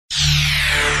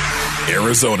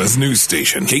Arizona's news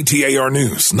station, KTAR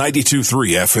News,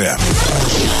 92.3 FM.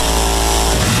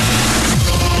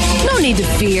 No need to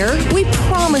fear. We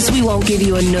promise we won't give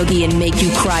you a noogie and make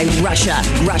you cry Russia,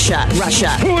 Russia, Russia.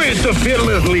 Who is the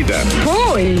fearless leader?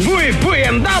 Pui. Pui, pui,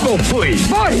 and double pui.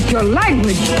 What is your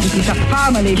language? This is a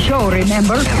family show,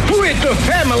 remember? Pui to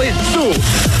family stew.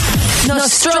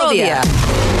 Nostrovia.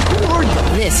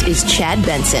 This is Chad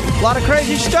Benson. A lot of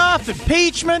crazy stuff,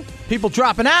 impeachment, people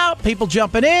dropping out, people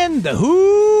jumping in, the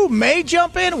who may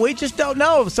jump in, we just don't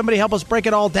know. Somebody help us break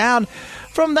it all down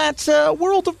from that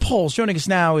world of polls. Joining us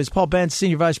now is Paul Bentz,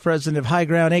 Senior Vice President of High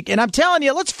Ground Inc. And I'm telling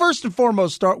you, let's first and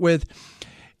foremost start with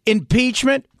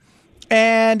impeachment.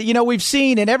 And, you know, we've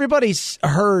seen, and everybody's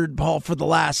heard, Paul, for the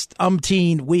last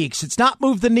umpteen weeks, it's not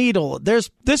moved the needle. This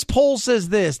poll says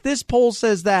this poll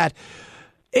says that.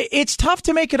 It's tough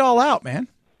to make it all out, man.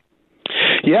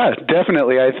 Yeah,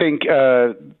 definitely. I think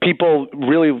people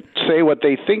really say what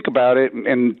they think about it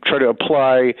and try to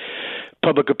apply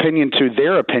public opinion to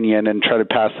their opinion and try to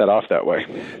pass that off that way.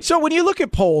 So when you look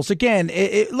at polls, again,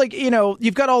 like, you know,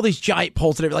 you've got all these giant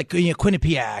polls that are like, you know,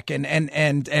 Quinnipiac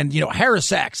and you know,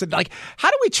 Harris X. And like,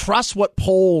 how do we trust what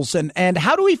polls and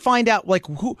how do we find out, like,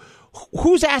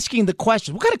 who's asking the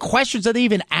questions? What kind of questions are they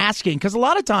even asking? Because a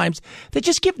lot of times they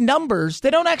just give numbers. They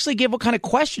don't actually give what kind of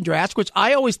question you're asked, which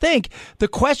I always think the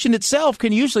question itself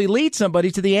can usually lead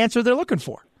somebody to the answer they're looking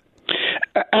for.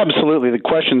 Absolutely. The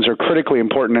questions are critically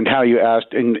important in how you ask,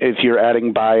 and if you're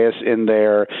adding bias in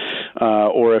there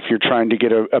or if you're trying to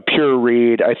get a pure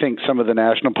read. I think some of the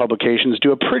national publications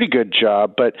do a pretty good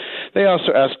job, but they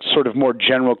also ask sort of more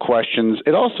general questions.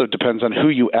 It also depends on who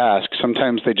you ask.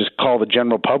 Sometimes they just call the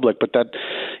general public, but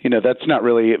that's not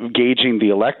really gauging the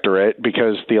electorate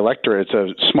because the electorate's a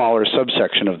smaller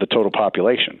subsection of the total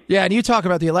population. Yeah, and you talk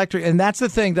about the electorate, and that's the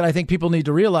thing that I think people need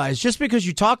to realize. Just because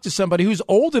you talk to somebody who's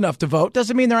old enough to vote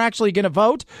doesn't mean they're actually going to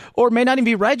vote or may not even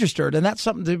be registered. And that's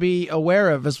something to be aware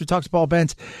of as we talk to Paul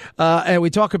Bentz and we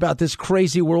talk about this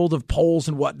crazy world of polls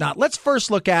and whatnot. Let's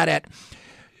first look at it.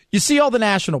 You see all the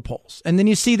national polls, and then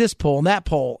you see this poll and that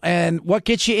poll. And what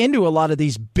gets you into a lot of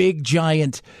these big,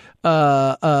 giant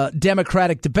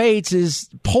Democratic debates is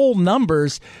poll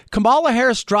numbers. Kamala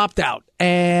Harris dropped out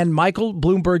and Michael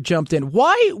Bloomberg jumped in.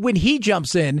 Why, when he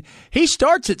jumps in, he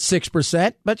starts at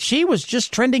 6%, but she was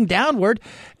just trending downward,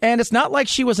 and it's not like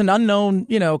she was an unknown,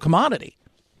 commodity.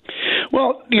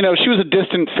 Well, she was a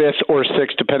distant fifth or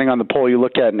sixth, depending on the poll you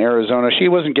look at in Arizona. She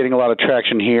wasn't getting a lot of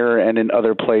traction here and in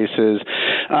other places.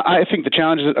 I think the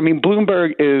challenge is,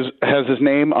 Bloomberg has his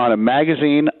name on a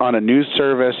magazine, on a news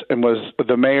service, and was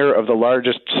the mayor of the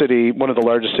largest city, one of the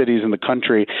largest cities in the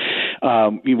country,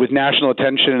 with national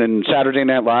attention and Saturday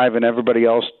Night Live and everybody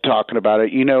else talking about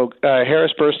it.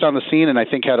 Harris burst on the scene and I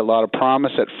think had a lot of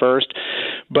promise at first,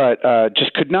 but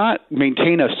just could not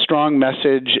maintain a strong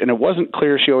message, and it wasn't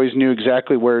clear she always knew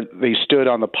exactly where they stood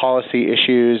on the policy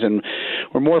issues, and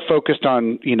were more focused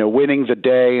on, winning the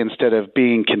day instead of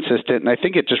being consistent. And I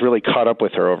think it just really caught up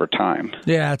with her over time.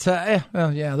 Yeah,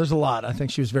 there's a lot. I think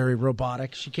she was very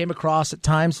robotic. She came across at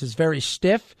times as very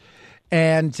stiff.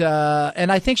 And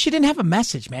I think she didn't have a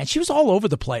message, man. She was all over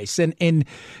the place. And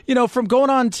from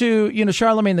going on to,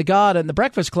 Charlemagne the God and the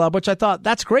Breakfast Club, which I thought,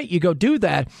 that's great. You go do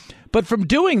that. But from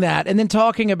doing that and then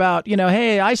talking about,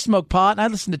 hey, I smoke pot and I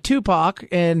listen to Tupac,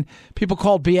 and people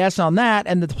called BS on that.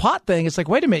 And the pot thing, it's like,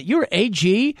 wait a minute, you were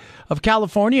AG of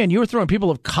California and you were throwing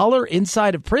people of color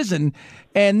inside of prison.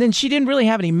 And then she didn't really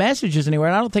have any messages anywhere.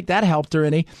 And I don't think that helped her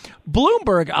any.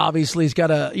 Bloomberg obviously has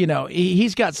got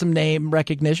he's got some name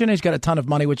recognition. He's got a ton of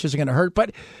money, which isn't going to hurt.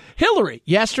 But Hillary,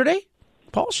 yesterday,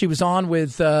 Paul, she was on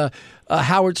with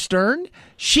Howard Stern.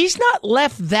 She's not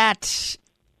left that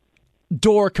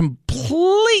door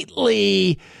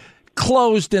completely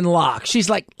closed and locked. She's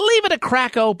like, leave it a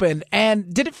crack open.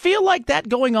 And did it feel like that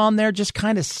going on there? Just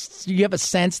kind of, you have a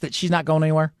sense that she's not going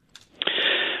anywhere?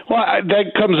 Well,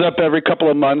 that comes up every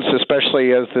couple of months,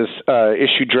 especially as this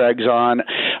issue drags on.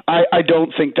 I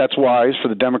don't think that's wise for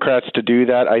the Democrats to do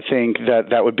that. I think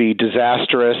that would be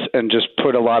disastrous and just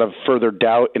put a lot of further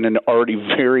doubt in an already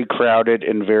very crowded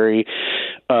and very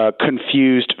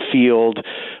confused field.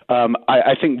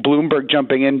 I think Bloomberg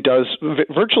jumping in does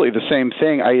virtually the same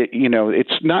thing.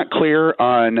 It's not clear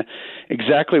on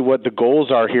exactly what the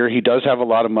goals are here. He does have a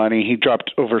lot of money. He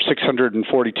dropped over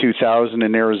 $642,000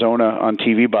 in Arizona on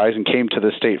TV buys and came to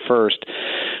the state first.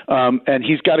 And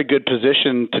he's got a good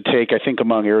position to take, I think,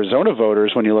 among Arizona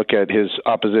voters when you look at his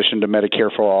opposition to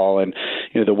Medicare for all and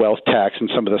the wealth tax and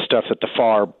some of the stuff that the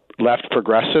far left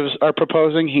progressives are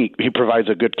proposing. He provides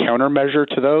a good countermeasure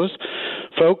to those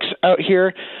folks out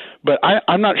here. But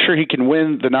I'm not sure he can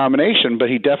win the nomination, but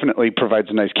he definitely provides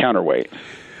a nice counterweight.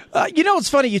 It's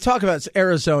funny you talk about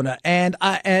Arizona, and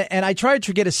I tried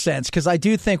to get a sense because I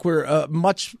do think we're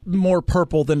much more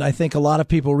purple than I think a lot of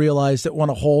people realize that want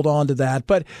to hold on to that.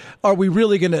 But are we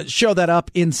really going to show that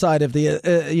up inside of the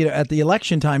at the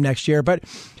election time next year? But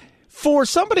for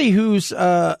somebody who's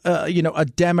a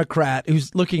Democrat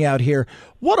who's looking out here,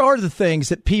 what are the things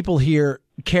that people here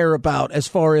care about as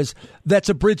far as that's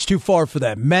a bridge too far for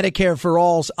them? Medicare for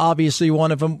All's obviously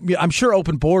one of them. I'm sure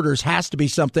open borders has to be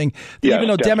something. Yes, even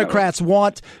though definitely. Democrats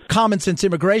want common sense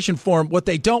immigration reform, what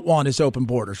they don't want is open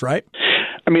borders, right?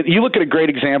 I mean, you look at a great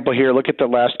example here. Look at the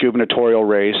last gubernatorial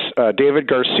race. David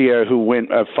Garcia, who went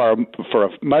for a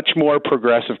much more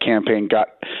progressive campaign, got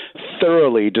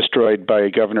thoroughly destroyed by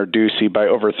Governor Ducey by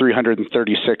over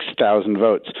 336,000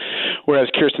 votes. Whereas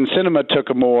Kyrsten Sinema took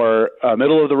a more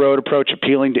middle-of-the-road approach,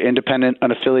 appealing to independent,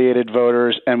 unaffiliated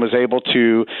voters, and was able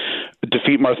to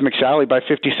defeat Martha McSally by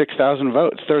 56,000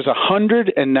 votes. There's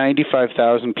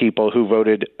 195,000 people who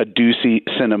voted a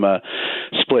Ducey-Sinema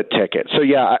split ticket. So,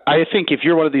 yeah, I think if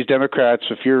you're one of these Democrats,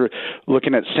 if you're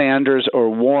looking at Sanders or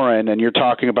Warren and you're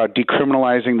talking about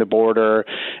decriminalizing the border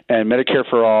and Medicare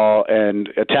for All and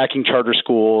attacking charter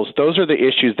schools, those are the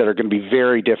issues that are going to be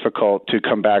very difficult to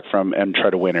come back from and try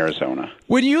to win Arizona.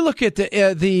 When you look at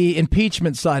the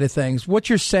impeachment side of things, what's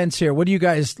your sense here? What are you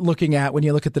guys looking at when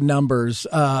you look at the numbers?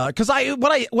 Because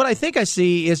what I think I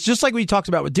see is just like we talked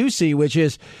about with Ducey, which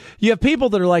is you have people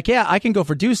that are like, yeah, I can go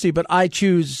for Ducey, but I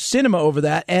choose Sinema over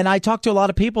that. And I talk to a lot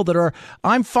of people that are,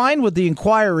 I'm fine with the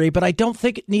inquiry, but I don't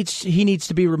think he needs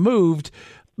to be removed.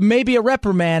 Maybe a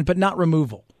reprimand, but not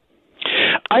removal.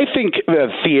 I think the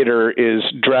theater is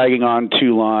dragging on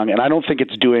too long, and I don't think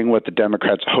it's doing what the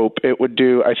Democrats hope it would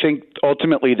do. I think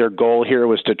ultimately their goal here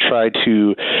was to try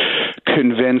to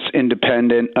convince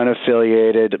independent,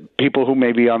 unaffiliated, people who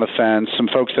may be on the fence, some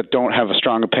folks that don't have a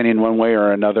strong opinion one way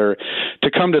or another,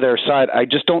 to come to their side. I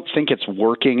just don't think it's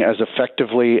working as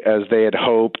effectively as they had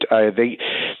hoped.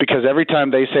 Because every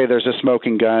time they say there's a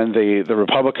smoking gun, the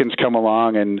Republicans come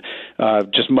along and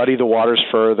just muddy the waters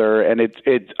further. And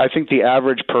I think the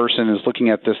average person is looking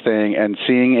at this thing and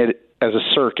seeing it as a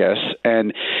circus,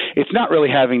 and it's not really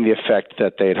having the effect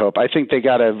that they'd hope. I think they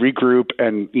got to regroup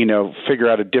and, figure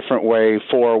out a different way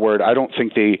forward. I don't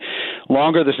think the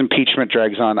longer this impeachment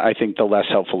drags on, I think the less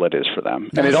helpful it is for them.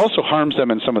 And it also harms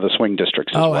them in some of the swing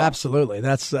districts as well. Absolutely.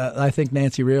 That's I think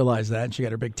Nancy realized that, and she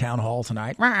got her big town hall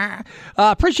tonight.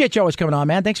 Appreciate you always coming on,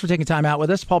 man. Thanks for taking time out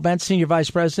with us. Paul Bentz, Senior Vice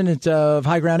President of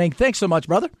High Ground Inc. Thanks so much,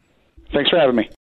 brother. Thanks for having me.